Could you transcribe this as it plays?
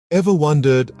Ever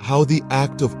wondered how the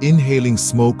act of inhaling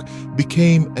smoke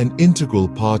became an integral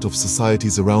part of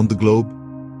societies around the globe?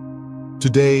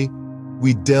 Today,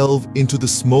 we delve into the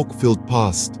smoke-filled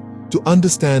past to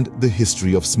understand the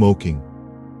history of smoking.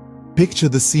 Picture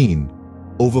the scene.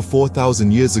 Over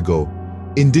 4,000 years ago,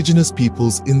 indigenous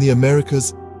peoples in the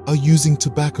Americas are using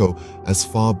tobacco as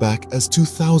far back as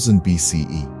 2000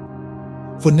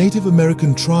 BCE. For Native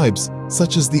American tribes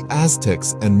such as the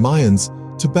Aztecs and Mayans,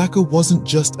 tobacco wasn't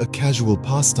just a casual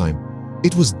pastime.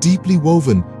 It was deeply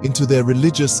woven into their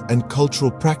religious and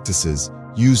cultural practices,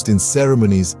 used in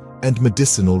ceremonies and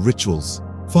medicinal rituals.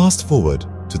 Fast forward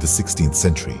to the 16th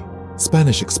century.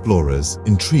 Spanish explorers,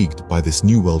 intrigued by this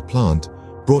New World plant,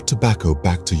 brought tobacco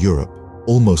back to Europe.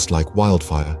 Almost like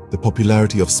wildfire, the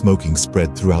popularity of smoking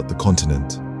spread throughout the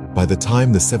continent. By the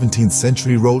time the 17th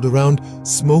century rolled around,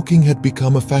 smoking had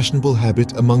become a fashionable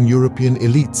habit among European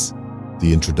elites.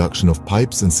 The introduction of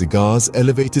pipes and cigars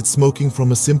elevated smoking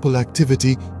from a simple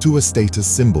activity to a status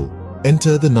symbol.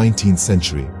 Enter the 19th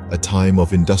century, a time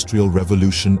of industrial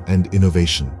revolution and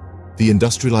innovation. The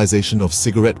industrialization of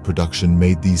cigarette production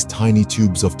made these tiny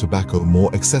tubes of tobacco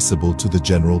more accessible to the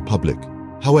general public.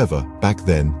 However, back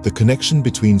then, the connection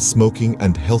between smoking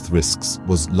and health risks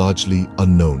was largely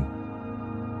unknown.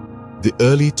 The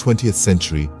early 20th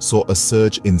century saw a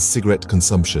surge in cigarette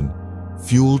consumption,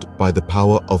 fueled by the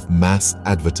power of mass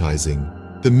advertising.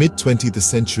 The mid-20th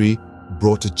century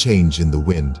brought a change in the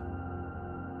wind.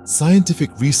 Scientific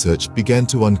research began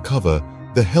to uncover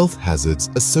the health hazards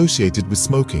associated with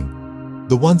smoking.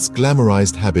 The once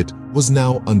glamorized habit was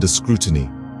now under scrutiny.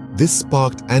 This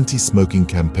sparked anti-smoking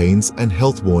campaigns and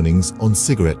health warnings on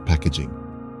cigarette packaging.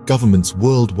 Governments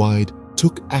worldwide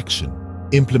took action,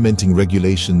 implementing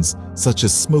regulations such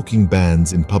as smoking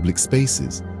bans in public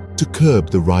spaces to curb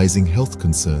the rising health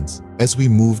concerns. As we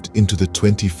moved into the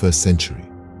 21st century,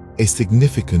 a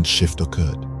significant shift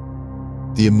occurred.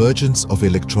 The emergence of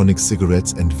electronic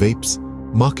cigarettes and vapes,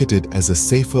 marketed as a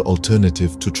safer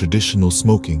alternative to traditional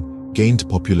smoking, gained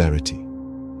popularity.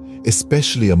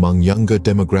 Especially among younger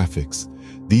demographics,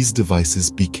 these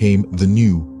devices became the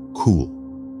new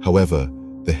cool. However,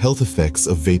 the health effects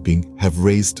of vaping have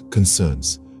raised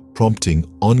concerns, prompting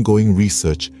ongoing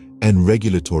research and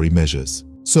regulatory measures.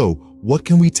 So, what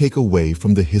can we take away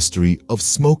from the history of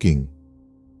smoking?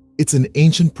 It's an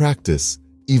ancient practice,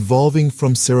 evolving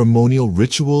from ceremonial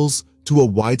rituals to a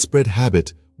widespread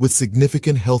habit with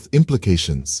significant health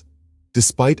implications.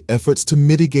 Despite efforts to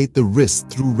mitigate the risk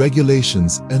through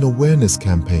regulations and awareness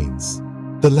campaigns,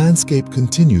 the landscape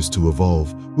continues to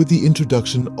evolve with the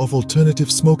introduction of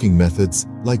alternative smoking methods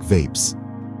like vapes.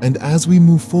 And as we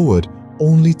move forward,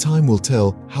 only time will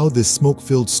tell how this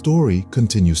smoke-filled story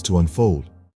continues to unfold.